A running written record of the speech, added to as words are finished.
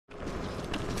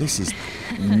this is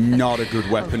not a good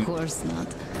weapon. Of course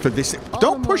not. For this.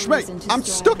 Don't push me. I'm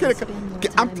stuck in a.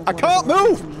 I can't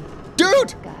move.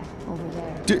 Dude.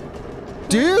 Dude.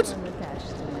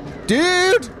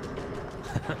 Dude.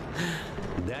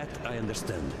 That I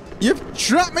understand. You've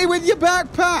trapped me with your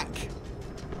backpack.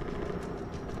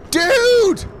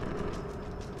 Dude.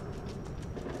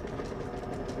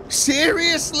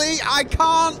 Seriously, I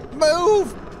can't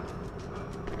move.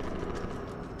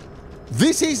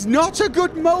 This is not a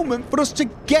good moment for us to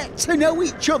get to know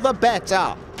each other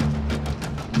better.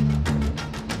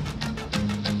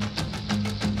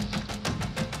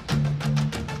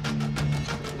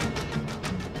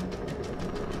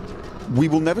 We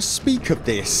will never speak of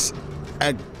this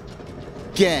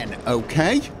again,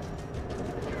 okay?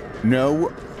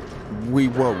 No, we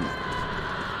won't.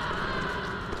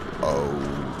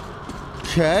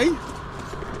 Okay.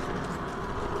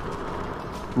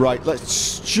 Right,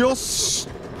 let's just...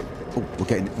 Oh, we're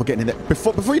getting in there.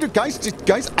 Before you do,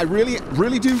 guys, I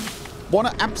really do want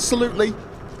to absolutely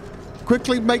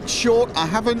quickly make sure I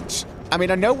haven't... I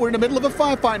mean, I know we're in the middle of a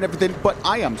firefight and everything, but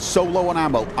I am so low on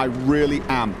ammo. I really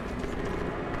am.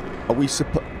 Are we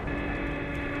supposed...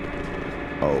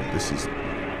 Oh, this is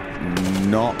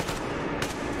not...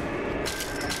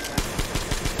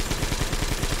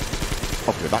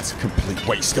 Okay, that's a complete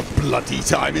waste of bloody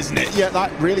time, isn't it? Yeah,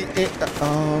 that really...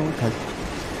 oh, okay.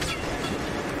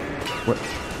 What,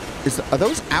 are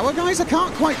those our guys? I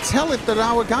can't quite tell if they're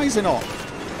our guys or not.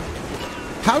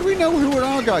 How do we know who are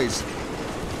our guys?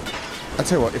 I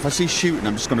tell you what, if I see shooting,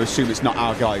 I'm just going to assume it's not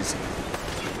our guys.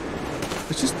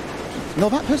 It's just... No,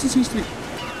 that person seems to be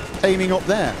aiming up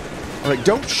there. Alright,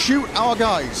 don't shoot our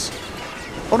guys.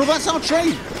 Oh no, that's our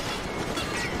train.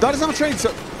 That is our train,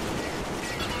 so...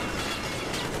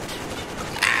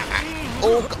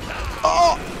 Oh,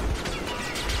 oh.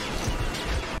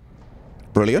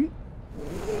 Brilliant.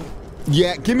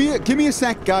 Yeah, give me a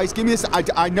sec, guys. Give me a sec.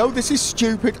 I know this is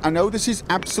stupid. I know this is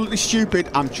absolutely stupid.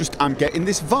 I'm getting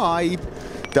this vibe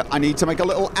that I need to make a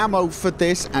little ammo for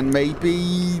this, and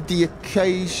maybe the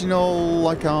occasional...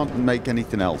 I can't make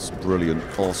anything else. Brilliant.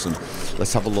 Awesome.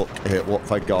 Let's have a look here. What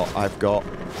have I got? I've got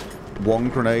one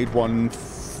grenade, one...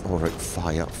 Alright,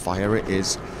 fire. Fire it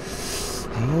is.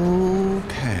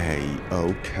 Okay.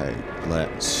 Okay.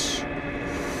 Let's...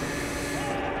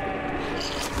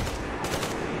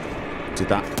 Did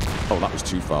that... Oh, that was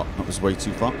too far. That was way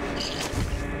too far.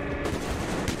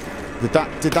 Did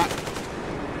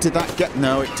that get...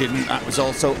 No, it didn't. That was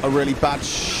also a really bad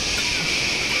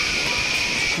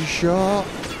shot.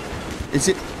 Is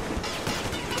it...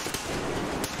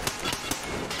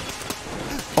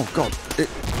 Oh, God.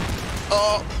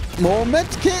 Oh, more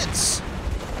medkits.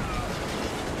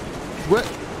 Where...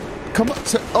 Come on.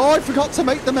 Oh, I forgot to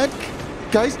make the med...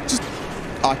 Guys, just...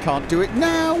 I can't do it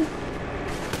now.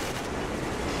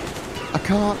 I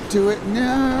can't do it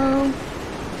now.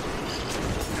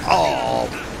 Oh...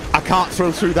 I can't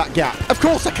throw through that gap. Of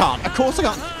course I can't. Of course I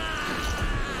can't.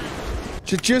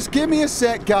 Just give me a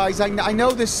sec, guys. I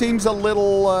know this seems a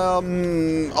little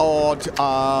odd.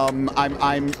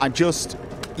 I'm just...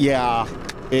 Yeah.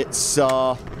 It's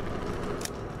No,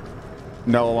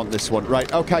 I want this one. Right.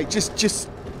 Okay. Just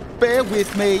bear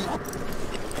with me.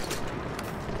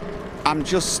 I'm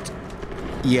just...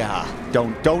 Yeah.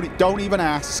 Don't even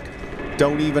ask.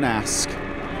 Don't even ask.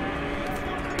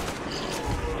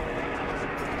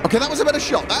 Okay, that was a better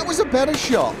shot. That was a better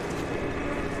shot.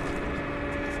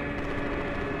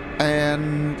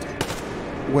 And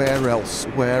where else?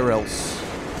 Where else?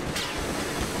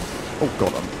 Oh,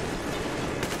 God.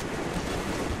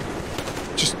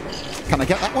 Just... Can I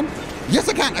get that one? Yes,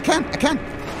 I can. I can.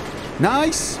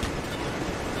 Nice.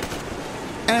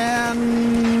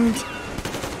 And...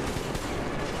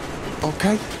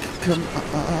 Okay. Come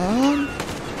on.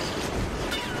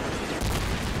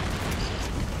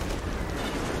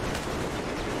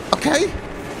 Okay.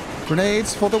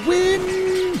 Grenades for the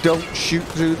win. Don't shoot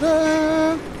through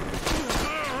there.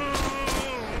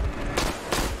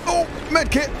 Oh,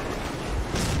 medkit.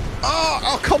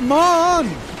 Oh, come on.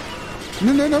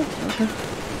 No. Okay.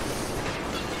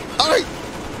 All right.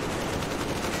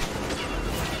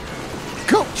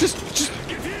 Go. Just.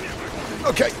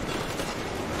 Okay.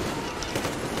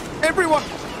 Everyone.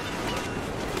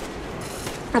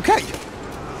 Okay.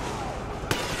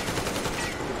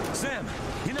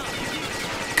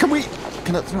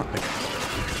 Can I throw it?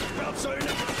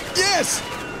 Yes!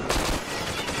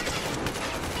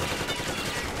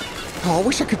 Oh, I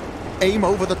wish I could aim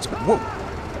over the... Whoa.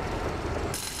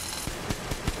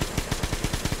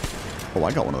 Oh,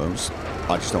 I got one of those.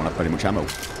 I just don't have very much ammo.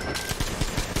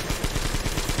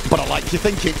 But I like your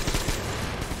thinking.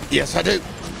 Yes, I do.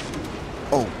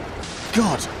 Oh,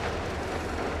 God.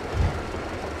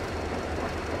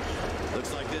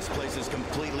 Looks like this place is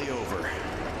completely over.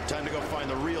 Time to go find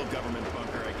the real government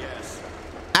bunker, I guess.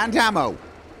 And ammo.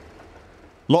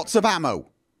 Lots of ammo.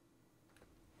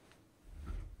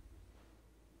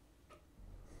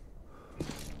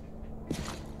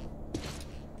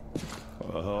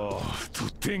 Oh, to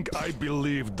think I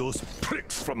believed those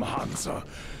pricks from Hansa.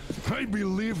 I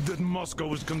believed that Moscow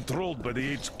was controlled by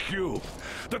the HQ,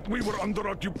 that we were under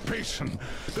occupation,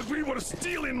 that we were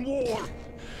still in war,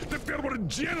 that there were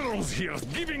generals here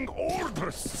giving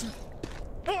orders.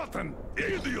 What an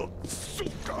idiot,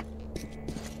 suka!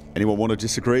 Anyone want to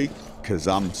disagree? Because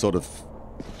I'm sort of...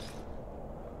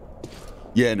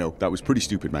 Yeah, no, that was pretty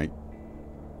stupid, mate.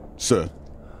 Sir.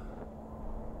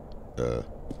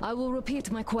 I will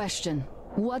repeat my question.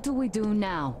 What do we do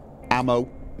now? Ammo.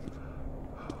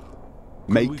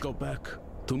 Make... Could we go back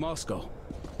to Moscow?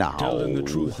 No. Tell them the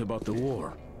truth about the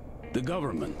war. The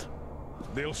government.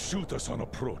 They'll shoot us on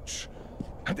approach.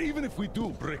 And even if we do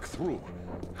break through,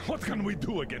 what can we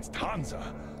do against Hansa?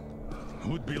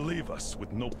 Who'd believe us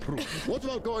with no proof? What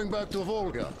about going back to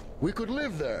Volga? We could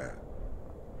live there.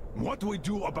 What do we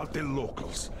do about the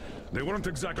locals? They weren't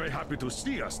exactly happy to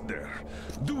see us there.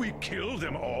 Do we kill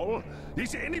them all?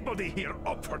 Is anybody here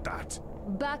up for that?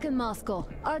 Back in Moscow,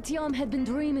 Artyom had been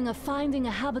dreaming of finding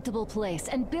a habitable place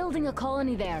and building a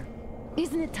colony there.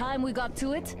 Isn't it time we got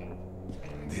to it?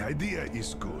 The idea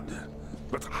is good.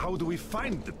 But how do we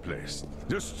find the place?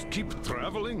 Just keep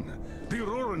traveling? The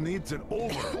Aurora needs an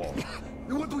overhaul.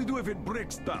 What do we do if it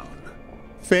breaks down?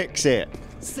 Fix it.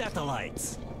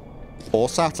 Satellites. Or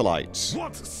satellites.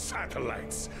 What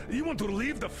satellites? You want to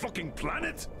leave the fucking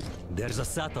planet? There's a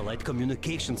satellite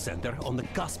communication center on the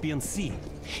Caspian Sea.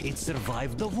 It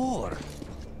survived the war.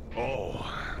 Oh.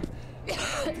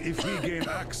 If we gain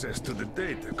access to the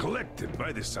data collected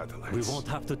by the satellites... We won't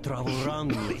have to travel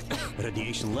randomly.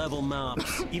 Radiation level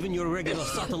maps, even your regular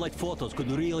satellite photos could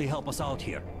really help us out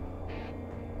here.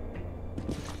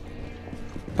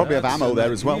 Probably have ammo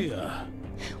there as well.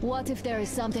 What if there is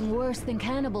something worse than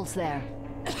cannibals there?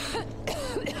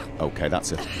 Okay,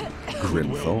 that's a grim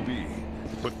Could well thought. be.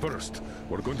 But first,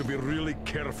 we're going to be really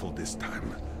careful this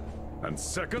time. And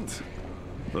second,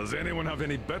 does anyone have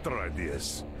any better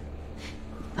ideas?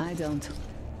 I don't.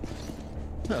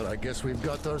 Well, I guess we've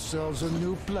got ourselves a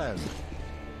new plan.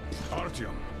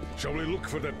 Artyom, shall we look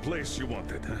for that place you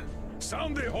wanted?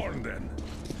 Sound the horn then.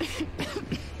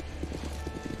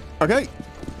 Okay.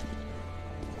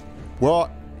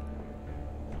 What?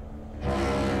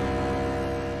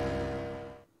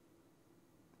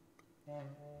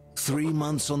 Three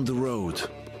months on the road,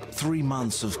 3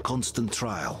 months of constant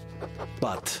trial.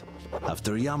 But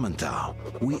after Yamantau,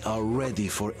 we are ready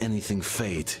for anything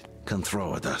fate can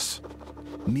throw at us.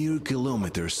 Mere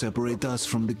kilometers separate us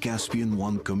from the Caspian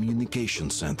 1 communication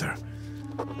center.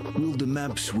 Will the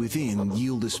maps within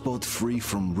yield a spot free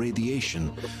from radiation,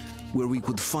 where we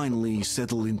could finally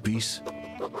settle in peace?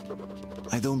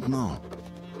 I don't know.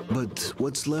 But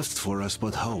what's left for us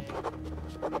but hope?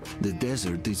 The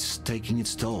desert is taking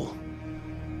its toll.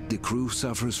 The crew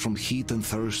suffers from heat and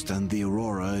thirst, and the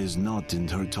Aurora is not in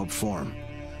her top form.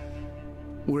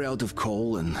 We're out of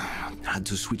coal and had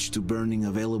to switch to burning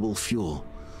available fuel.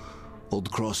 Old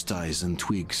cross ties and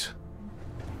twigs.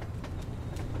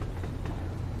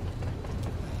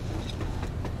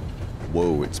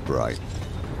 Whoa, it's bright.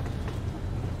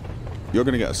 You're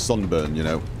gonna get a sunburn, you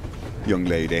know, young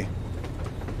lady.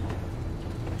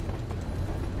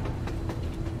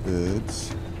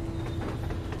 Birds.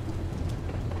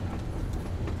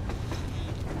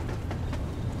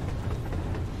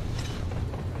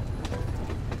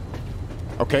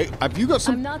 Okay, have you got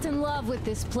some... I'm not in love with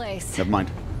this place. Never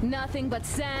mind. Nothing but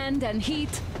sand and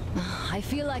heat. I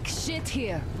feel like shit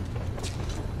here.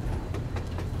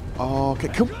 Okay,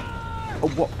 come... Oh,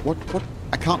 what?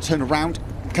 I can't turn around.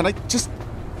 Can I just...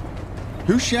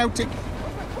 Who's shouting?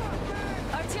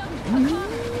 Artyom, a car!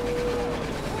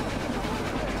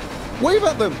 Wave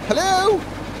at them! Hello?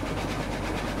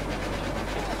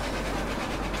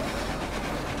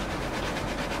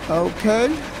 Okay.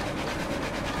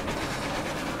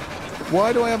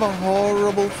 Why do I have a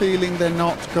horrible feeling they're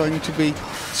not going to be...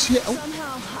 Shit. Oh.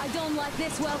 Somehow, I don't like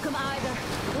this welcome either.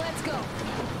 Let's go.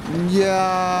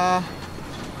 Yeah.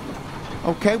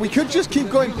 Okay, we could just keep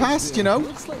going past, you know.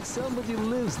 Looks like somebody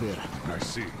lives there. I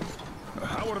see.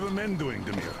 How are the men doing,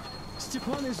 Demir?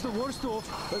 Stepan is the worst off.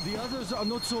 The others are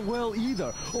not so well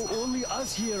either. Only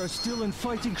us here are still in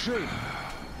fighting shape.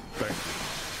 Thank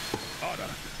you. Ada,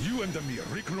 you and Demir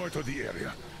reconnoiter the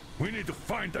area. We need to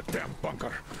find the damn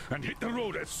bunker and hit the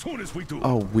road as soon as we do.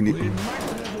 Oh, we need... We might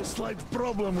have a slight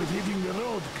problem with hitting the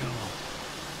road, Colonel.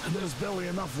 And there's barely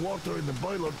enough water in the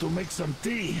boiler to make some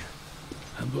tea.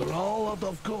 And we're all out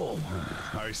of coal.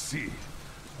 I see.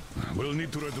 We'll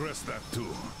need to address that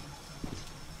too.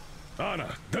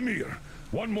 Anna, Damir,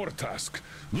 one more task.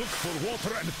 Look for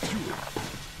water and fuel.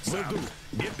 Sam,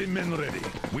 get the men ready.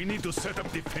 We need to set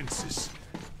up defenses.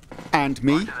 And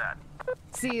me?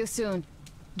 See you soon.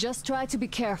 Just try to be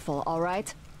careful, all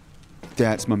right?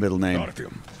 That's my middle name.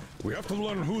 Artyom, we have to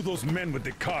learn who those men with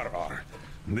the car are.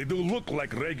 They do look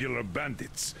like regular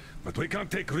bandits, but we can't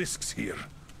take risks here.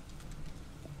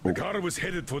 The car was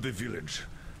headed for the village.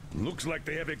 Looks like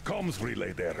they have a comms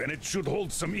relay there, and it should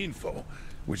hold some info,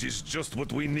 which is just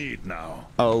what we need now.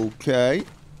 Okay.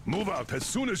 Move out as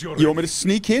soon as you're You want me to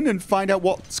sneak in and find out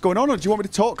what's going on, or do you want me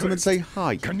to talk to them and say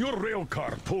hi? Can your rail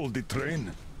car pull the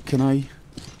train? Can I?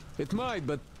 It might,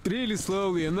 but really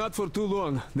slowly and not for too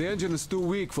long. The engine is too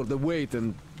weak for the weight,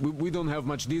 and we don't have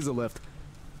much diesel left.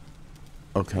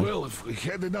 Okay. Well, if we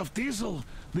had enough diesel,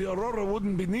 the Aurora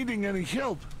wouldn't be needing any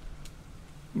help.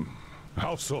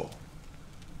 How so?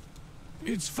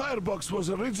 Its firebox was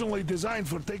originally designed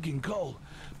for taking coal,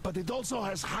 but it also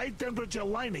has high-temperature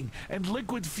lining and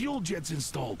liquid fuel jets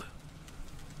installed.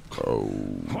 Oh.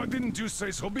 Why didn't you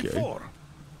say so before?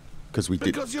 Because we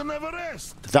did. Because you never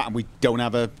asked. That and we don't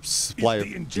have a supply Is of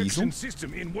the injection diesel.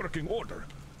 system in working order?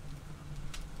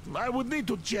 I would need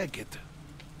to check it.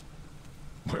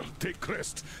 Well, take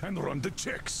rest and run the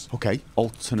checks. Okay,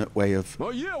 alternate way of...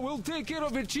 Oh yeah, we'll take care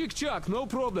of it, chick-chock, no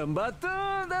problem. But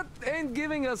that ain't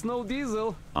giving us no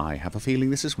diesel. I have a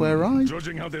feeling this is where I...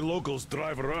 Judging how the locals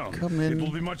drive around, Come in. it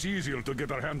will be much easier to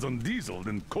get our hands on diesel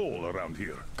than coal around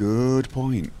here. Good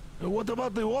point. What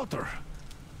about the water?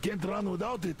 Can't run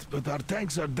without it, but our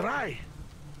tanks are dry.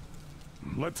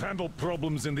 Let's handle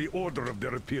problems in the order of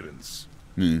their appearance.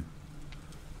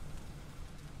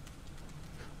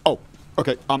 Oh,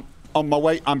 okay, I'm on my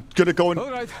way. I'm gonna go and...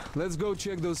 All right, let's go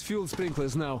check those fuel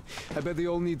sprinklers now. I bet they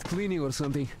all need cleaning or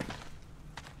something.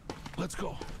 Let's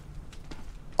go.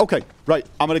 Okay, right,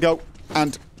 I'm gonna go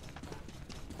and...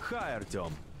 Hi,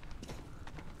 Artyom.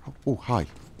 Oh, hi.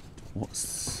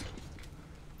 What's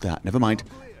that? Never mind.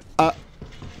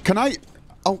 Can I...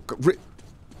 Oh,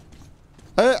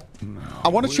 I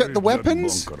want to check the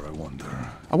weapons. Bunker, I wonder.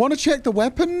 I want to check the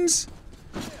weapons.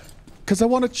 Because I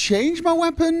want to change my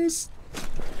weapons.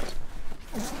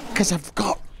 Because I've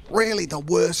got really the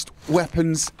worst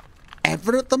weapons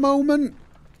ever at the moment.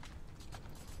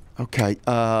 Okay,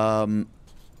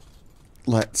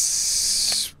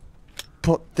 let's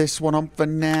put this one on for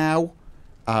now.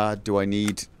 Do I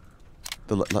need...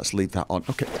 Let's leave that on.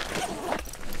 Okay.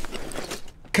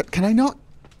 Can I not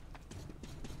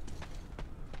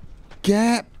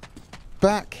get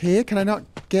back here? Can I not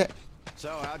get... So,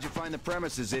 how'd you find the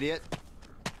premises, idiot?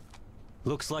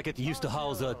 Looks like it used to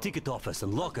house a ticket office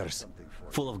and lockers.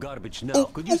 Full of garbage now.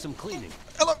 Could use some cleaning.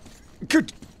 Hello.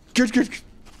 Good.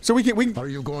 So we can... Are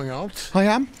you going out? I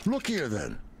am. Look here,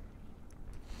 then.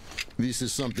 This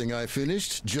is something I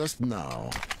finished just now.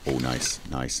 Oh, nice.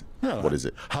 Well, What is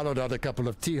it? Hollowed out a couple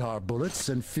of T-Har bullets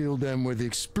and filled them with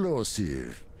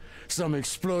explosive. Some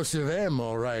explosive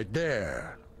ammo right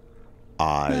there.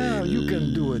 Well, you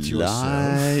can do it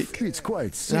yourself. It's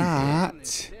quite simple.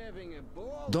 That.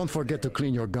 Don't forget to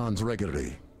clean your guns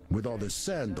regularly. With all this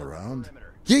sand around.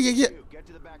 Yeah.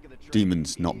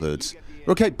 Demons, not birds.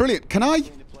 Okay, brilliant. Can I...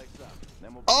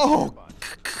 Oh,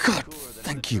 God.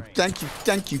 Thank you.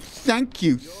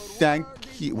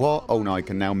 What? Oh, no, I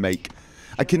can now make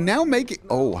it.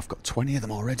 Oh, I've got 20 of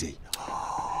them already.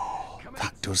 Oh,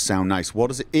 that does sound nice. What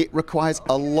is it? It requires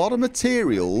a lot of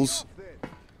materials,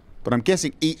 but I'm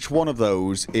guessing each one of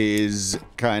those is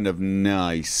kind of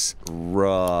nice.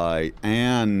 Right.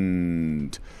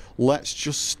 And let's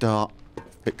just start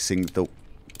fixing the...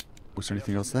 Was there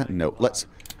anything else there? No. Let's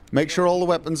make sure all the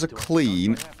weapons are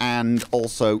clean and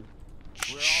also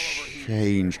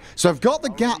change. So I've got the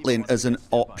Gatling as an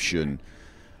option.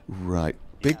 Right.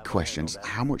 Big questions.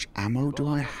 How much ammo do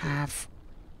I have?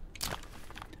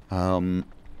 I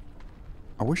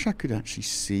wish I could actually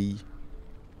see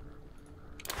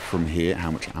from here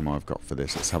how much ammo I've got for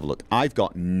this. Let's have a look. I've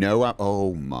got no ammo.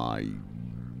 Oh my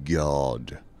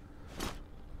God.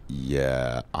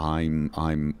 Yeah,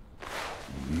 I'm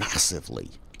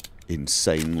massively,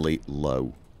 insanely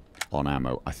low on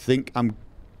ammo. I think I'm...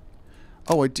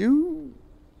 Oh, I do...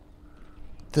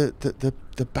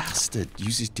 The bastard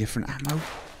uses different ammo.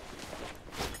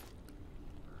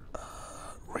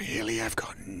 Really? I've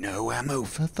got no ammo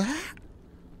for that?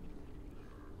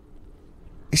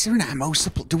 Is there an ammo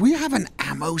supply? Do we have an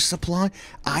ammo supply?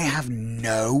 I have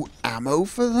no ammo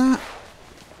for that.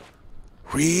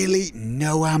 Really?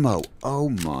 No ammo. Oh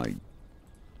my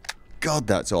God,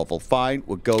 that's awful. Fine,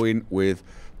 we're going with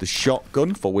the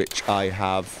shotgun, for which I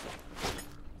have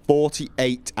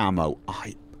 48 ammo.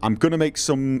 I'm going to make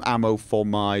some ammo for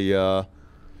my... yeah,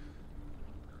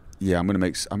 I'm going to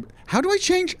make... How do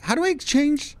I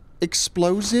exchange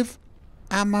explosive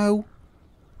ammo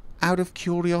out of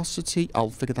curiosity? I'll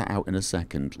figure that out in a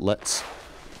second.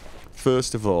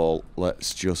 First of all,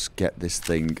 let's just get this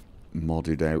thing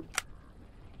modded out.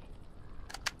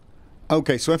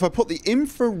 Okay, so if I put the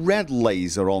infrared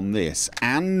laser on this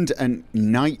and a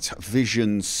night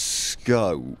vision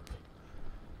scope,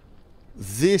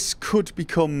 this could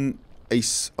become a...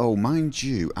 Oh, mind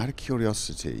you, out of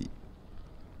curiosity,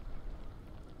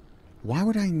 why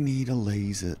would I need a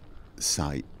laser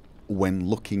sight when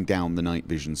looking down the night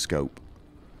vision scope?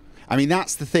 I mean,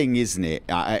 that's the thing, isn't it?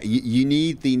 You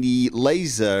need the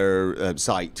laser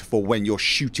sight for when you're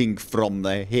shooting from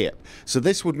the hip. So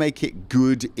this would make it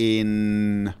good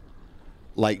in,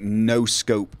 like,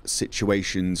 no-scope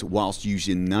situations whilst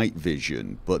using night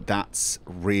vision. But that's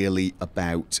really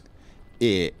about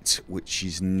it, which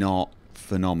is not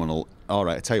phenomenal. All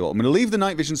right, I tell you what, I'm going to leave the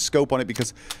night vision scope on it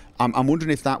because I'm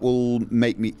wondering if that will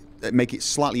make it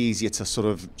slightly easier to sort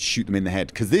of shoot them in the head,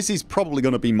 because this is probably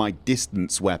going to be my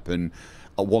distance weapon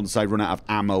once I run out of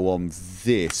ammo on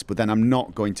this. But then I'm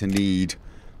not going to need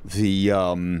the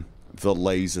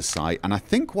laser sight, and I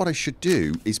think what I should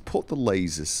do is put the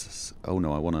lasers... Oh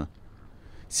no, I want to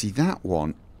see that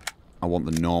one. I want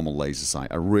the normal laser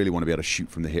sight. I really want to be able to shoot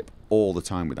from the hip all the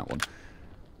time with that one.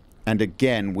 And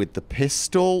again, with the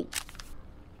pistol,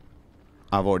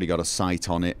 I've already got a sight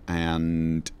on it,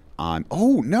 and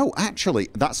oh, no, actually,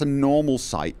 that's a normal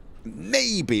sight.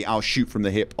 Maybe I'll shoot from the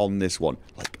hip on this one.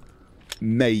 Like,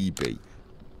 maybe.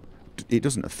 It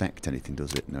doesn't affect anything,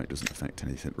 does it? No, it doesn't affect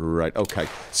anything. Right, okay.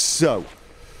 So.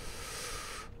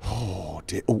 Oh,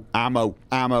 dear. Oh, ammo.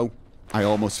 Ammo. I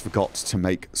almost forgot to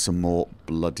make some more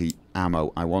bloody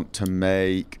ammo. I want to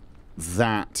make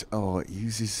that. Oh, it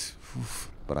uses...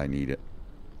 Oof, but I need it.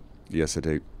 Yes, I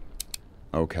do.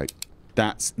 Okay.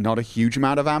 That's not a huge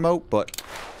amount of ammo, but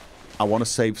I want to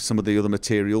save some of the other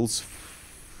materials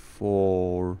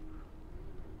for...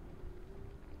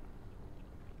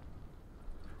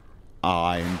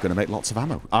 I'm going to make lots of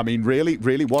ammo. I mean, really,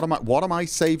 what am I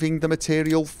saving the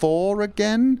material for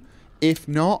again? If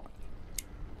not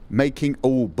making...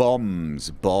 Oh, bombs.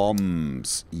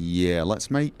 Bombs. Yeah, let's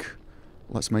make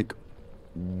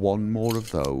one more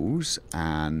of those,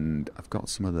 and I've got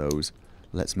some of those.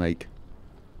 Let's make...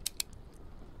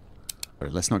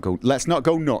 Let's not go nuts.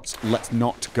 Let's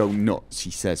not go nuts,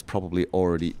 he says, probably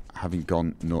already having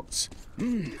gone nuts.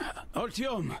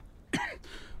 Artyom!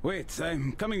 Wait,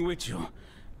 I'm coming with you.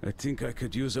 I think I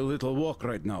could use a little walk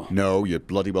right now. No, you're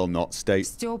bloody well not. Stay.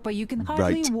 Styopa, you can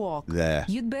hardly walk. There.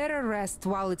 You'd better rest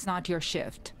while it's not your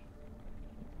shift.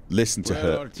 Listen to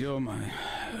her. Artyom, I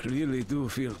really do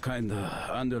feel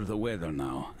kinda under the weather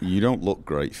now. You don't look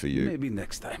great for you. Maybe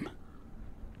next time.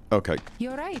 Okay.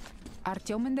 You're right.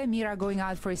 Artyom and Damir are going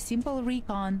out for a simple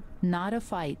recon, not a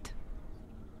fight.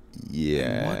 Yeah.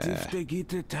 And what if they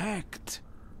get attacked?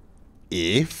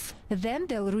 If? Then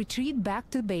they'll retreat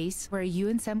back to base where you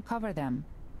and Sam cover them.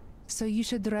 So you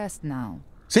should rest now.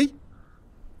 See?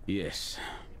 Yes.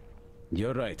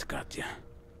 You're right, Katya.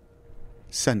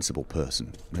 Sensible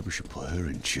person. Maybe we should put her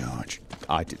in charge.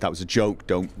 That was a joke.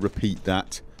 Don't repeat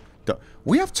that.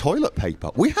 We have toilet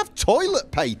paper. We have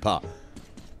toilet paper!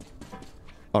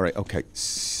 Alright, okay.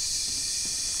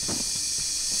 So,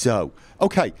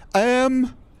 okay.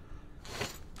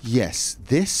 Yes,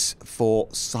 this for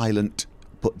silent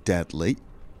but deadly.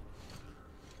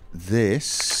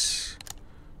 This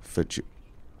for...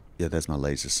 Yeah, there's my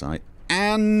laser sight.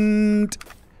 And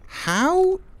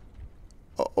how...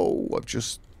 Oh, I've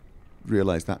just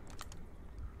realised that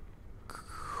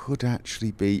could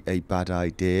actually be a bad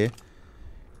idea.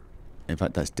 In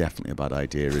fact, that's definitely a bad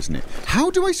idea, isn't it?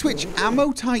 How do I switch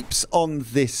ammo types on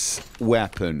this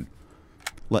weapon?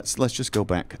 Let's just go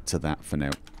back to that for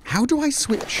now. How do I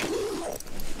switch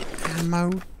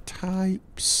ammo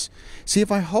types? See,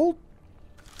 if I hold...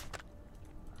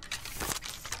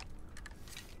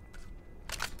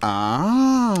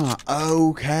 Ah,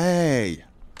 okay.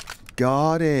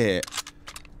 Got it.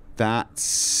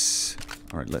 That's...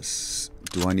 Alright, let's...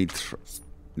 Do I need...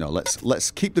 No,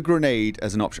 let's keep the grenade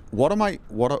as an option. What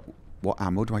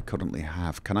ammo do I currently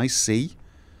have? Can I see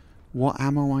what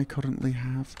ammo I currently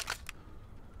have?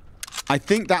 I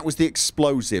think that was the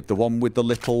explosive, the one with the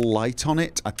little light on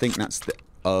it. I think that's the...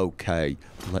 Okay,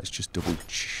 let's just double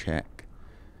check.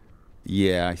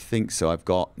 Yeah, I think so. I've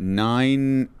got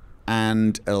 9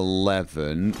 and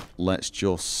 11. Let's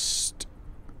just...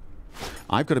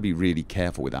 I've got to be really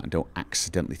careful with that and don't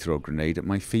accidentally throw a grenade at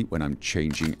my feet when I'm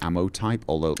changing ammo type.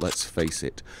 Although, let's face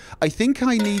it, I think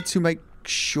I need to make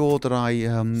sure that I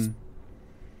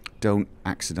don't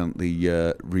accidentally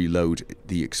reload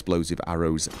the explosive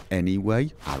arrows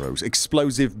anyway.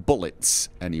 Explosive bullets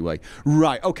anyway.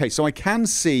 Right, okay, so I can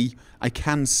see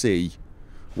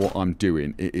what I'm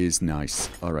doing. It is nice.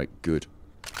 Alright, good.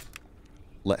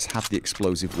 Let's have the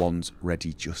explosive ones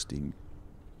ready just in...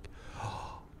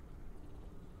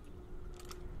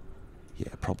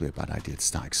 Yeah, probably a bad idea to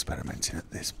start experimenting at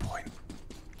this point.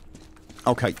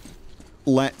 Okay,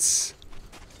 let's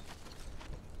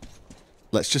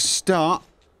just start.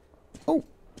 Oh,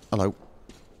 hello.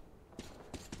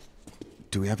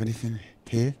 Do we have anything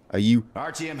here? Are you...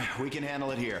 RTM, we can handle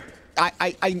it here.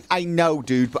 I know,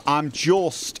 dude, but I'm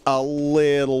just a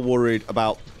little worried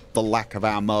about the lack of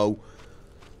ammo.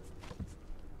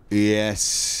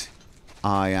 Yes,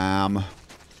 I am.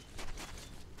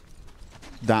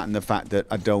 That and the fact that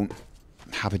I don't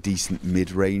have a decent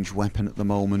mid-range weapon at the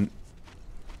moment.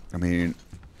 I mean,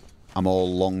 I'm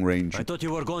all long-range. I thought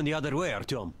you were going the other way,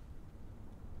 Artyom.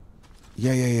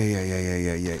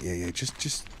 Yeah.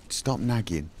 Just stop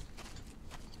nagging.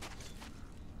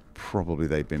 Probably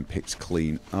they've been picked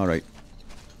clean. All right.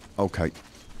 Okay.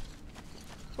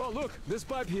 Oh, look, this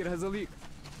pipe here has a leak.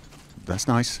 That's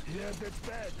nice. Yeah, that's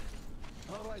bad.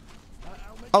 All right.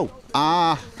 Oh,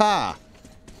 aha!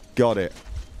 Got it.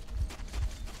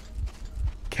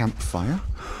 Campfire.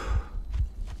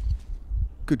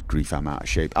 Good grief, I'm out of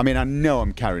shape. I mean, I know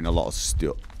I'm carrying a lot of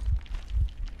stuff.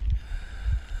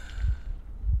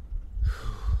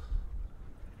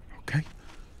 Okay.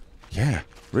 Yeah,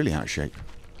 really out of shape.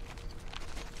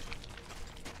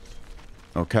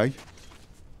 Okay.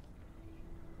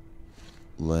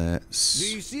 Let's... Do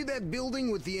you see that building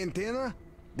with the antenna?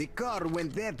 The car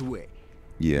went that way.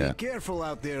 Yeah. Be careful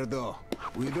out there, though.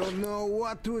 We don't know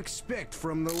what to expect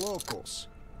from the locals.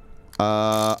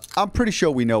 I'm pretty sure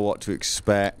we know what to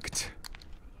expect.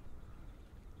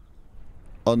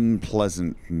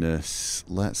 Unpleasantness.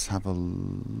 Let's have a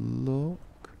look.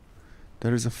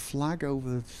 There is a flag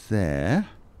over there.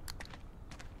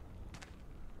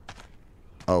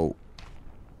 Oh.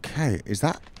 Okay, is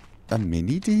that a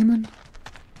mini demon?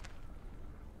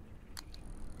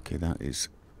 Okay, that is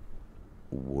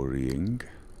worrying.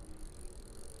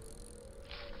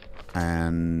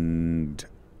 And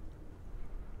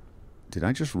did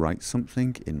I just write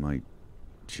something in my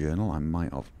journal? I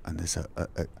might have. And there's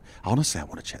honestly, I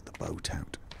want to check the boat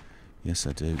out. Yes,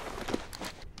 I do.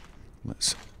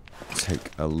 Let's take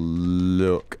a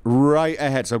look right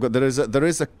ahead. So I've got there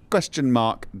is a question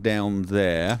mark down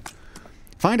there.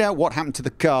 Find out what happened to the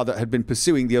car that had been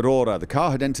pursuing the Aurora. The car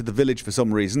had entered the village for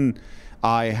some reason.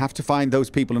 I have to find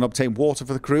those people and obtain water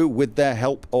for the crew with their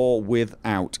help or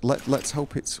without. Let's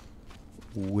hope it's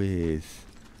with.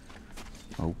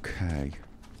 Okay.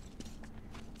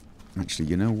 Actually,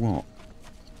 you know what?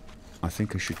 I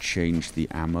think I should change the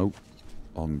ammo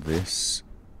on this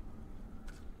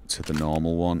to the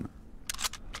normal one.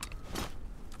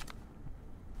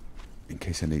 In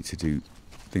case I need to do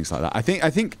things like that. I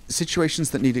think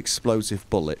situations that need explosive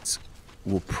bullets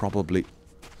will probably...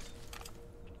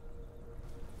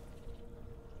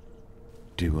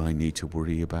 Do I need to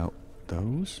worry about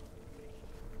those?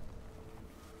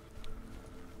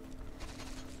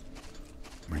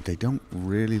 I mean, they don't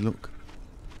really look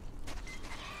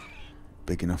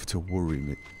big enough to worry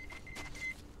me.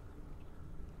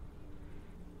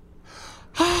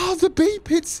 Ah, the beep!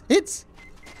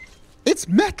 It's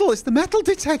metal! It's the metal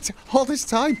detector all this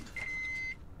time!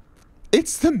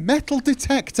 It's the metal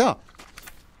detector!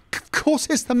 Of course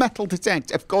it's the metal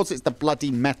detector! Of course it's the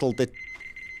bloody metal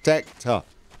detector!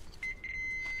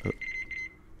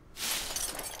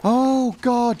 Oh,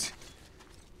 God!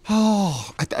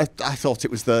 Oh, I thought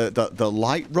it was the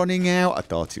light running out. I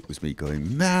thought it was me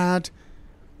going mad.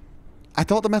 I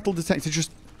thought the metal detector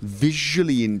just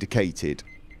visually indicated.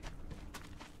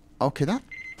 Okay, that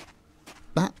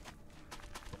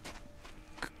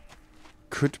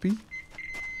could be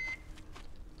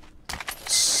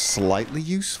slightly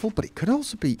useful, but it could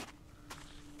also be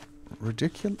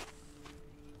ridiculously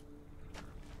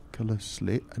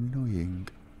annoying.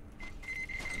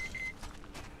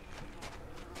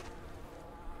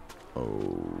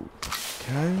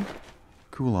 Okay.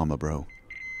 Cool armor, bro.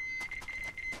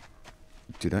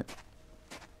 Did I?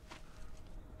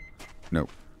 No.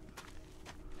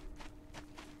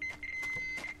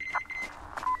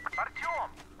 Artyom,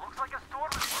 looks like a storm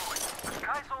is brewing. The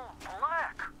sky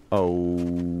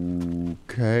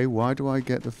Okay, why do I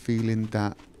get the feeling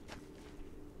that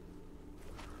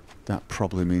that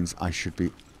probably means I should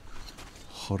be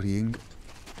hurrying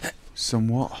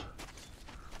somewhat?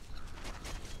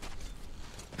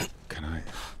 Can I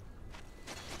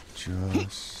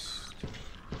just...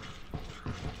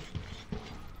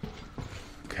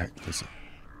 Okay, there's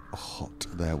a hut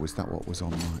there. Was that what was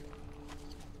on my...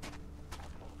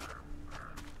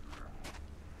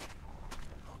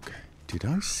 Okay, did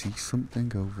I see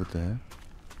something over there?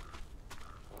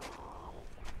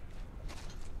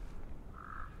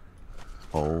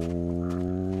 Oh,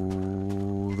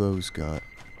 those guys.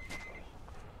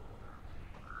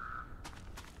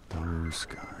 Those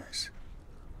guys.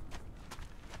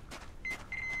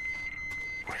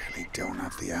 Really don't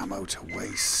have the ammo to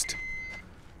waste.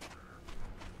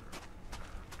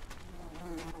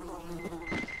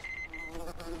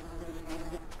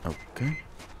 Okay.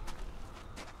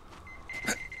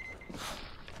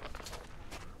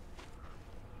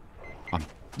 I'm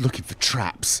looking for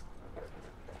traps.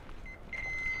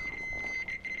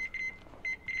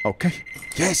 Okay.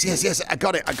 Yes, yes, yes. I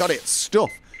got it. I got it.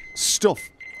 Stuff. Stuff.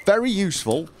 Very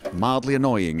useful. Mildly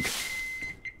annoying.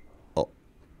 Oh.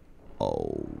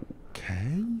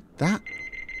 Okay. That.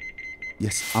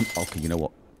 Yes. Okay, you know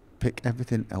what? Pick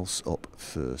everything else up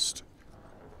first.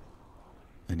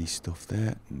 Any stuff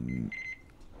there?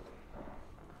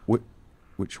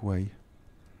 Which way?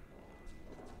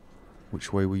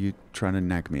 Which way were you trying to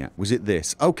nag me at? Was it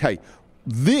this? Okay.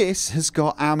 This has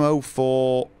got ammo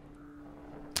for...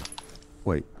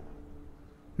 Wait.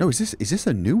 No, is this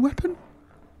a new weapon?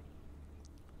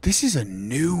 This is a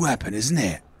new weapon, isn't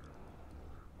it?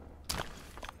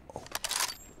 Oh.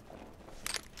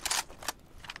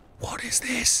 What is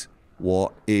this?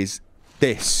 What is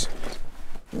this?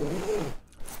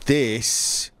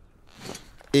 This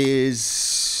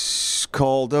is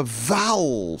called a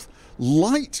valve.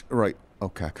 Light. Right.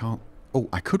 Okay, I can't. Oh,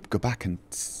 I could go back and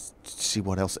see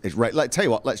what else is. Right, tell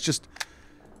you what, let's just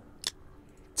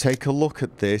take a look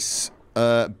at this.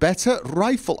 Better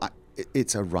rifle.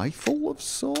 It's a rifle of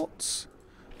sorts.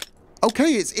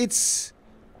 Okay, it's...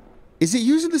 Is it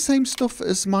using the same stuff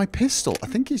as my pistol? I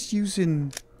think it's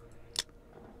using...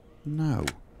 No.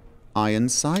 Iron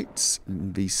sights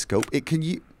and the scope. It can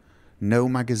use... No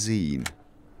magazine.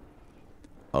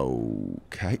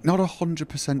 Okay. Not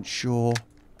 100% sure.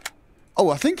 Oh,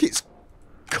 I think it's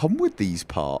come with these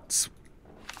parts.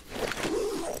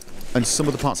 And some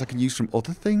of the parts I can use from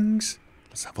other things.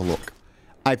 Let's have a look.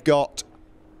 I've got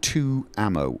 2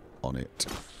 ammo on it.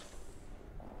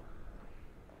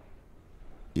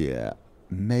 Yeah.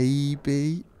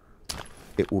 Maybe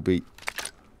it will be...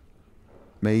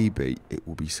 Maybe it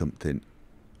will be something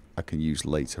I can use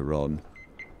later on.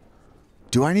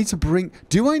 Do I need to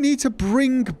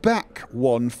bring back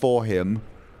one for him?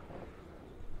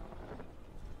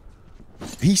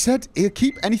 He said he'll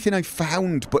keep anything I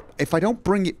found, but if I don't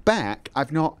bring it back,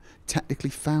 I've not technically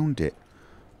found it.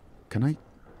 Can I...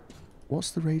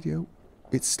 What's the radio?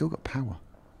 It's still got power.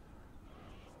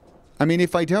 I mean,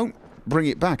 if I don't bring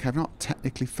it back, I've not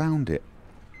technically found it.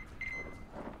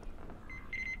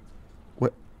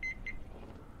 What?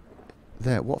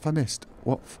 There, what have I missed?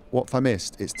 What have I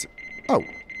missed? It's... Oh.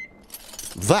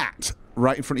 That!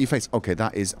 Right in front of your face. Okay,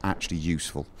 that is actually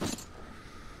useful.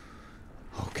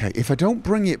 Okay, if I don't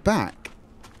bring it back,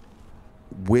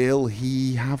 will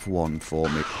he have one for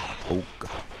me? Oh,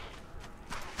 God.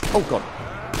 Oh, God.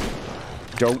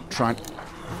 Don't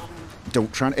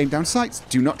try and aim down sights.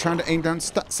 Do not try to aim down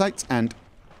sights and...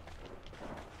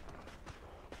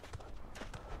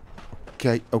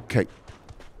 Okay, okay.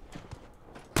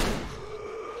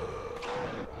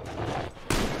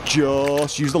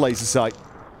 Just use the laser sight.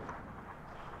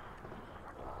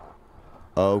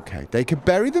 Okay, they can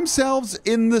bury themselves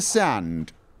in the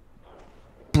sand.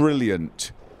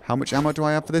 Brilliant. How much ammo do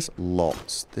I have for this?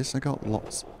 Lots. This I got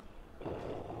lots.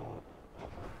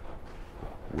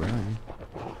 Where are you?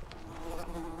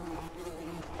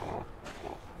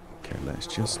 Okay, let's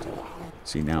just...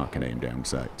 See, now I can aim down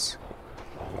sights.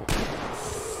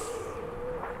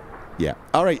 Yeah.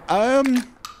 Alright,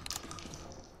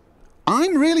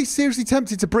 I'm really seriously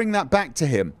tempted to bring that back to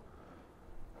him.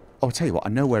 Oh, I'll tell you what, I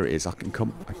know where it is. I can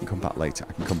come back later.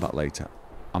 I can come back later.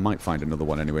 I might find another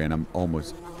one anyway, and I'm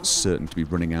almost certain to be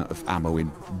running out of ammo in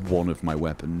one of my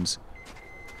weapons.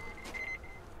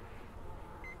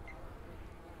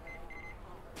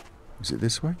 Is it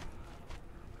this way?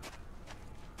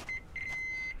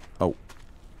 Oh.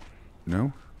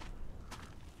 No?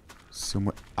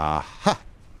 Somewhere... Aha!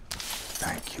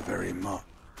 Thank you very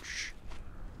much.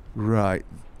 Right.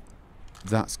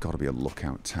 That's got to be a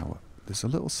lookout tower. there's a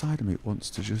little side of me that wants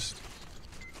to just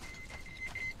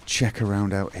check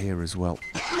around out here as well.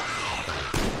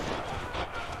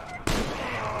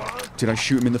 Did I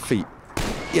shoot him in the feet?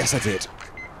 Yes, I did.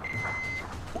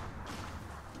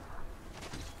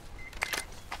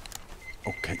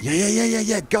 Okay.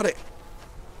 Yeah. Got it.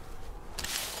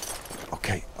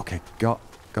 Okay. Got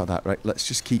that right. Let's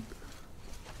just keep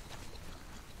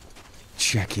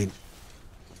checking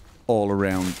all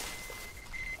around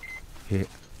here.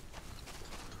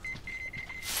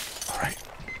 All right.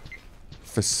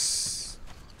 For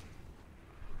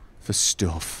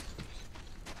stuff.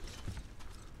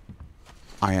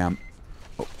 I am.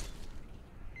 Oh.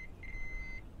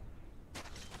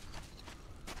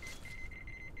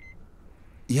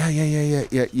 Yeah.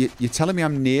 You're telling me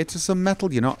I'm near to some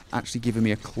metal? You're not actually giving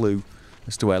me a clue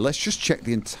as to where. Let's just check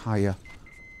the entire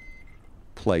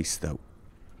place, though.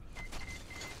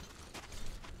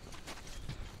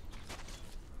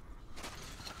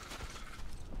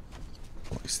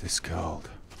 What is this called?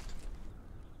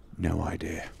 No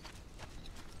idea.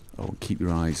 Oh, keep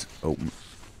your eyes open.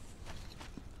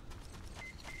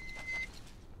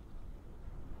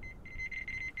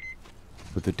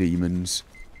 With the demons.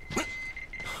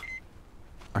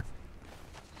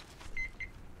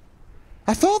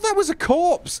 I thought that was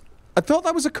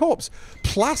a corpse.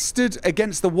 Plastered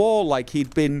against the wall like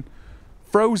he'd been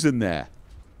frozen there.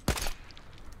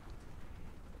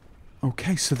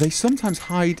 Okay, so they sometimes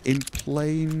hide in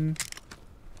plain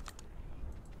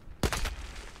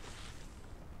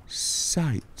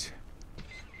sight.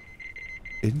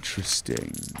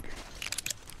 Interesting.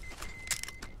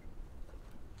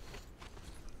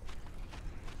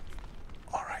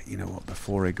 Alright, you know what?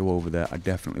 Before I go over there, I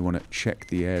definitely want to check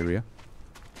the area.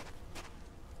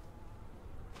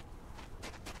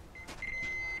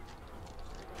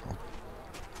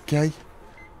 Okay.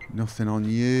 Nothing on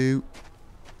you.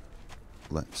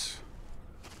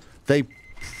 They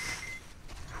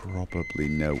probably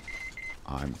know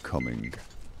I'm coming.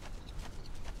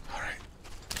 Alright.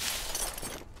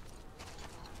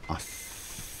 I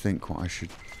think what I should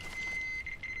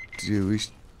do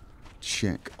is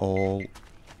check all.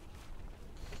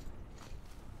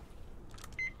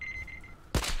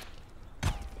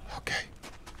 Okay.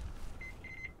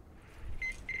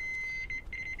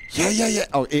 Yeah.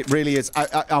 Oh, it really is.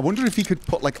 I wonder if he could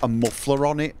put like a muffler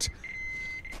on it.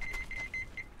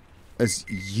 As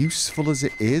useful as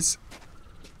it is,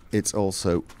 it's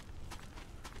also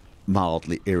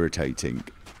mildly irritating.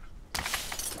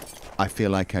 I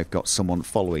feel like I've got someone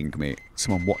following me,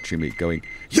 someone watching me going,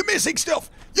 "You're missing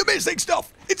stuff! You're missing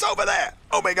stuff! It's over there!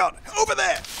 Oh my god! Over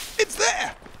there! It's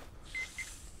there!"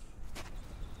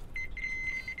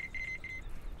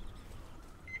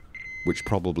 Which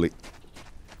probably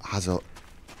has a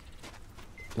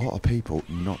lot of people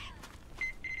not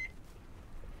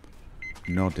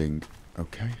nodding.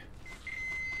 Okay.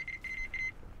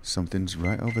 Something's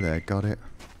right over there. Got it.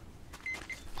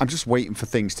 I'm just waiting for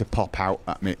things to pop out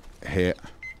at me here.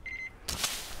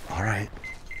 Alright.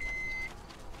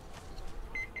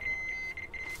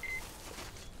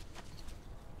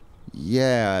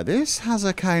 Yeah, this has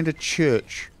a kind of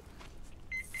church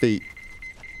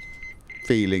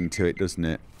feeling to it, doesn't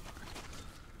it?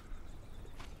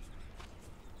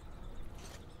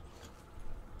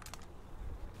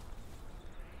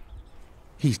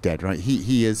 He's dead, right?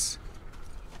 He is.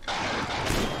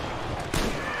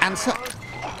 Answer.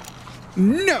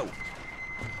 No!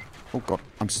 Oh, God.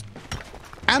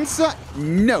 Answer.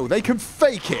 No. They can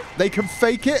fake it. They can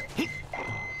fake it.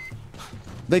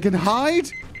 They can hide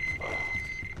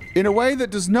in a way that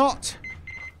does not.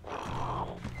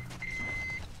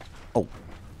 Oh.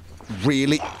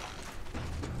 Really?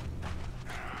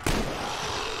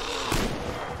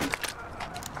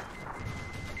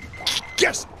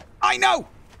 Yes! I know!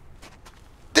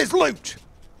 There's loot!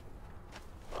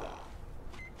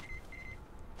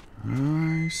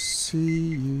 I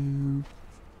see you.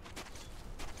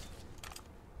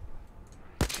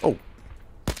 Oh.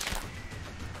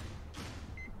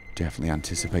 Definitely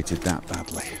anticipated that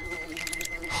badly.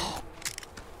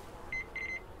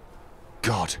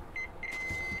 God.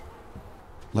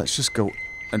 Let's just go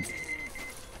and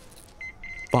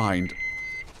find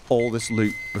all this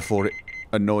loot before it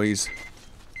annoys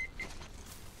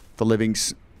the living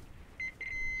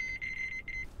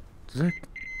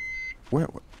where?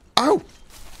 Oh!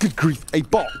 Good grief. A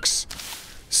box.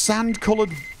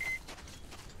 Sand-coloured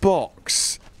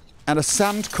box. And a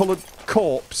sand-coloured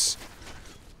corpse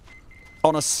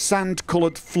on a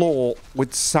sand-coloured floor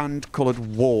with sand-coloured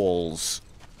walls.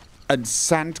 And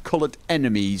sand-coloured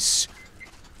enemies.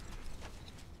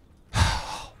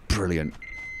 Brilliant.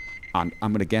 And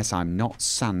I'm going to guess I'm not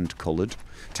sand-coloured.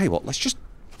 Tell you what, let's just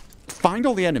find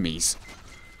all the enemies.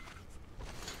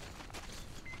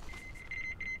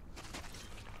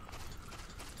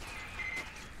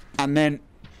 And then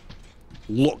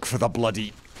look for the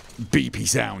bloody beepy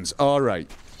sounds. Alright.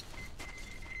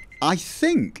 I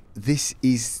think this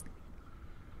is...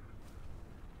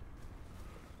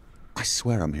 I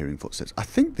swear I'm hearing footsteps. I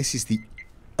think this is the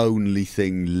only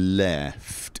thing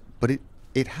left. But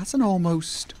it has an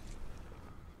almost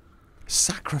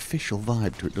sacrificial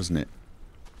vibe to it, doesn't it?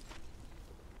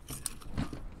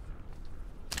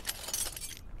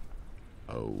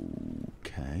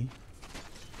 Okay.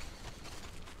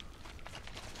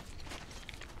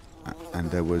 And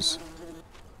there was...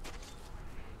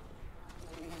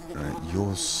 Right,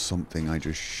 you're something I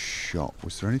just shot.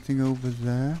 Was there anything over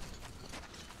there?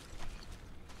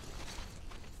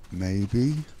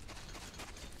 Maybe?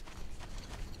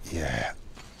 Yeah.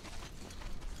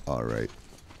 Alright.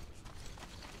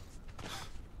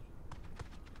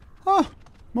 Ah!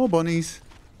 More bunnies.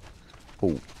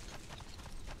 Oh.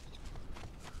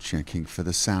 Checking for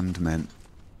the Sandmen.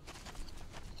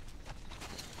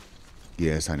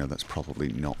 Yes, I know that's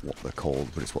probably not what they're called,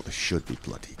 but it's what they should be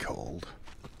bloody called.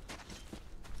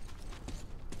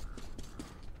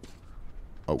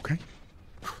 Okay.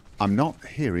 I'm not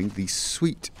hearing the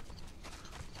sweet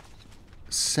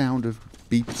sound of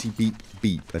beepity beep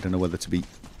beep. I don't know whether to be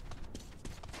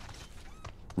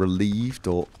relieved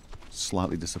or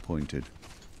slightly disappointed.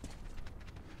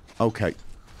 Okay.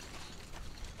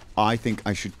 I think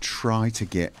I should try to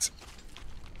get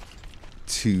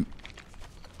to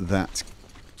that.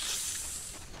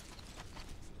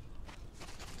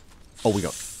 Oh, we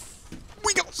got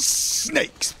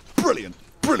snakes. Brilliant,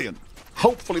 brilliant.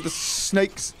 Hopefully the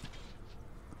snakes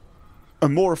are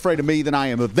more afraid of me than I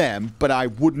am of them, but I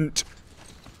wouldn't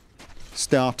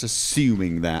start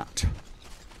assuming that.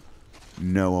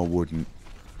 No, I wouldn't.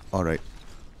 Alright.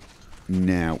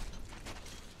 Now,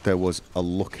 there was a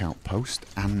lookout post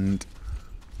and...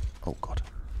 Oh, God.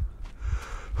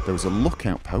 There was a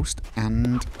lookout post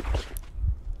and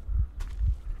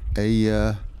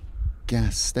a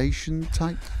gas station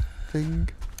type thing.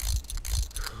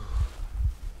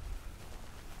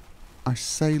 I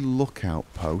say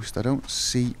lookout post. I don't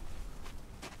see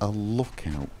a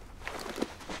lookout.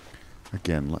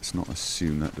 Again, let's not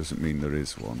assume that doesn't mean there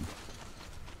is one.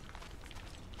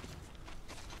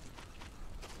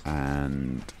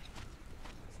 And...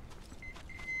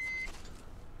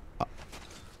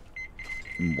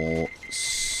 more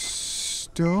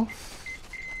stuff.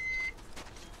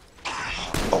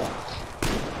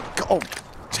 Oh,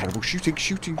 terrible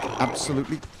shooting.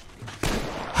 Absolutely.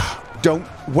 Don't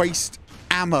waste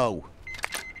ammo.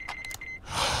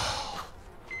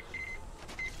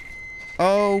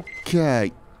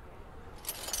 Okay.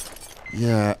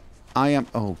 Yeah, I am...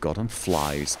 Oh, God, and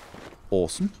flies.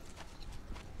 Awesome.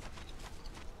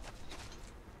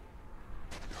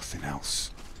 Nothing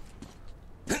else.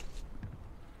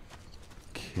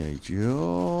 Okay,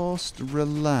 just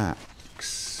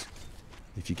relax.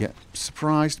 If you get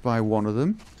surprised by one of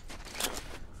them,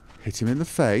 hit him in the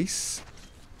face.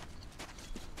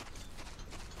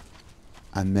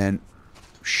 And then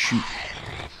shoot.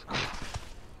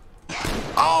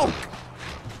 Oh!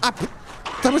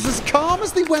 That was as calm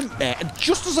as they went there. And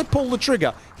just as I pulled the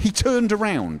trigger, he turned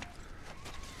around.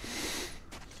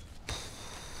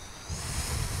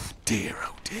 Dear,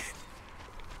 oh dear.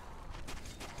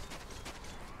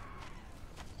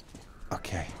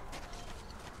 Okay.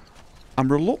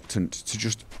 I'm reluctant to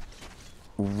just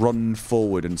run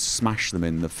forward and smash them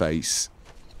in the face.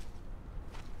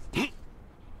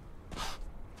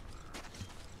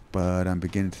 But I'm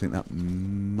beginning to think that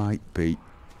might be...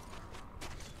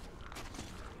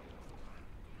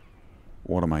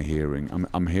 What am I hearing?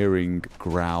 I'm hearing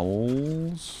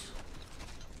growls.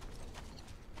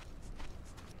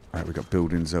 Right, we've got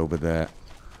buildings over there.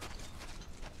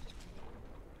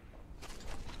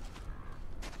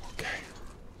 Okay.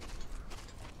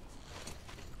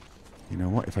 You know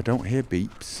what? If I don't hear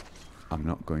beeps, I'm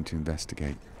not going to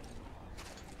investigate.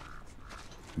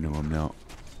 No, I'm not.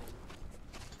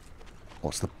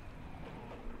 What's the...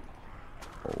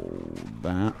 Oh,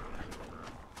 that...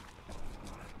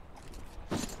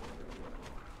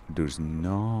 does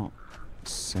not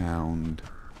sound...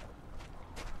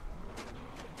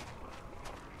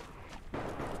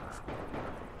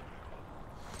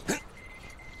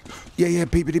 Yeah,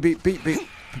 beepity beep, beep, beep,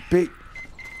 beep.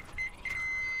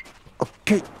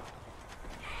 Okay.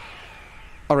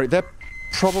 Alright, they're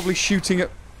probably shooting at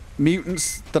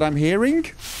mutants that I'm hearing.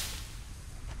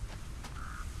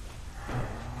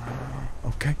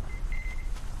 Okay.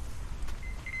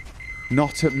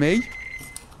 Not at me.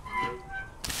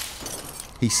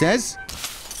 He says.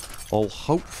 All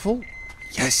hopeful.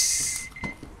 Yes.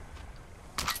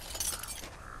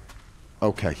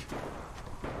 Okay.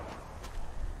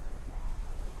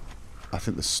 I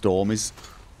think the storm is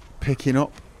picking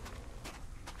up.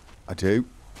 I do.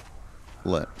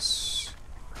 Let's...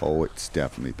 Oh, it's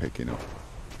definitely picking up.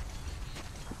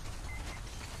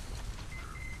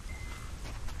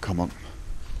 Come on.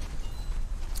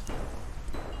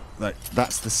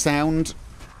 That's the sound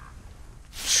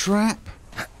trap.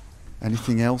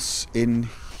 Anything else in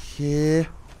here?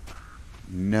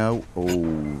 No.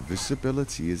 Oh,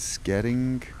 visibility is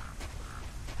getting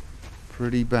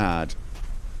pretty bad.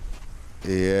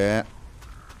 Yeah.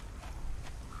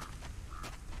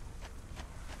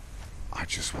 I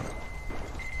just want to...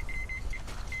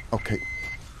 Okay.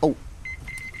 Oh.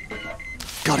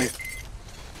 Got it.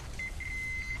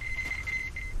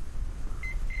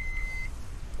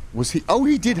 Was he... Oh,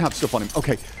 he did have stuff on him.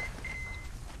 Okay.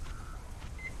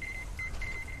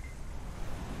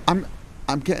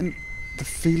 I'm getting the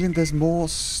feeling there's more...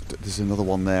 There's another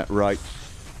one there. Right.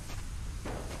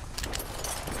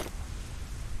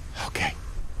 Okay.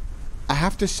 I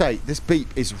have to say, this beep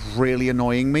is really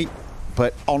annoying me.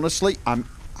 But honestly, I'm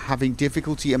having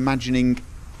difficulty imagining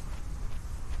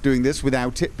doing this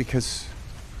without it because...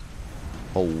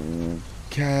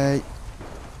 Okay.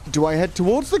 Do I head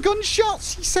towards the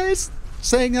gunshots, he says?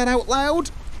 Saying that out loud?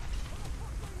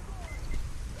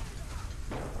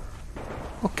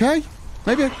 Okay.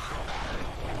 Maybe I...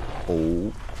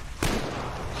 Oh.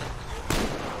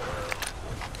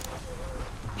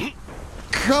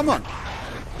 Come on.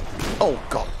 Oh,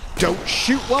 God. Don't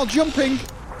shoot while jumping.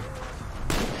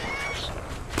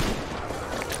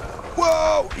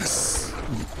 Whoa!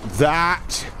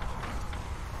 That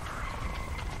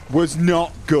was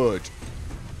not good.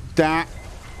 That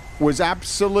was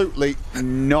absolutely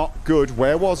not good.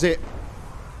 Where was it?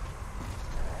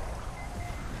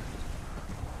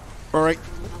 All right.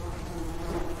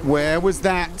 Where was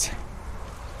that?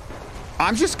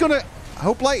 I'm just gonna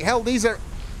hope like hell these are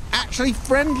actually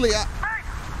friendlier. Hey,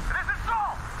 this is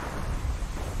Saul.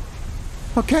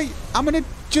 Okay, I'm gonna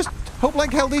just hope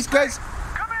like hell these guys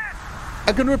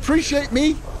are gonna appreciate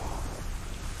me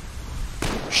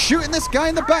shooting this guy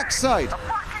in the backside. The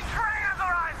fucking trainers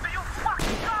arrived, so you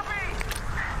fucking copy.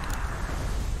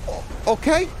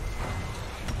 Okay.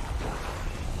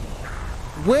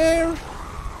 Where?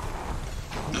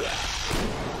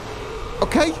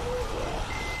 Okay.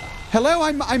 Hello,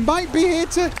 I might be here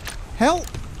to help.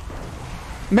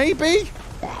 Maybe.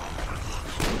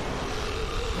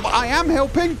 I am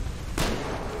helping.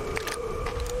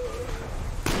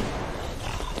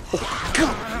 Oh,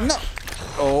 God, no.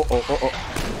 Oh.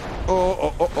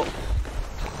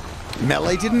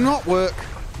 Melee did not work.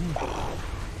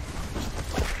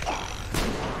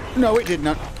 No, it did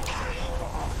not.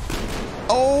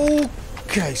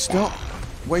 Okay, stop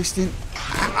wasting.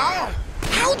 Ow!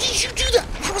 How did you do that?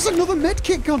 That was another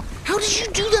medkit gun. How did you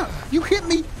do that? You hit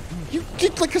me. You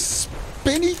did like a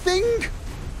spinny thing.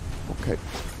 Okay.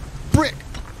 Brick.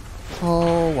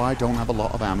 Oh, I don't have a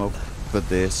lot of ammo for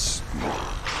this.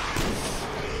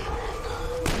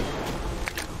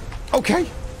 Okay.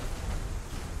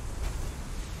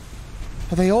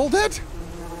 Are they all dead?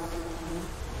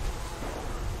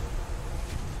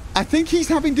 I think he's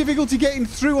having difficulty getting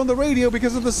through on the radio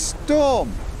because of the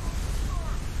storm.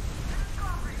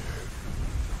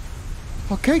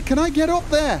 Okay, can I get up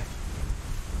there?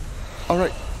 All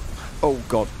right. Oh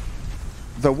God.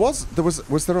 Was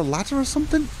there a ladder or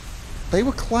something? They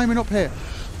were climbing up here.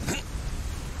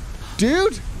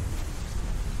 Dude!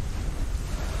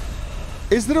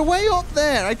 Is there a way up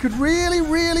there? I could really...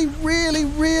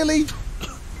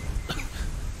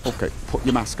 Okay, put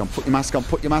your mask on, put your mask on,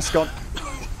 put your mask on.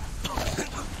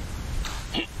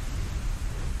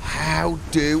 How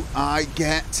do I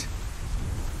get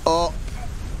up?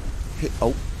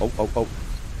 Oh.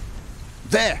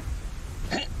 There!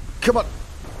 Come on.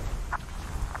 I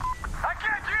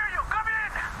can't hear you. Come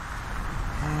in.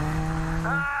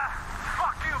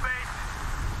 Fuck you,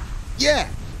 base. Yeah,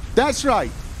 that's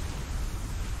right.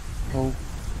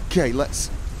 Okay,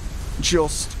 let's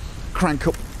just crank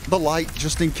up the light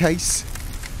just in case.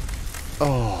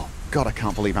 Oh, God, I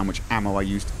can't believe how much ammo I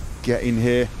used to get in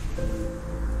here.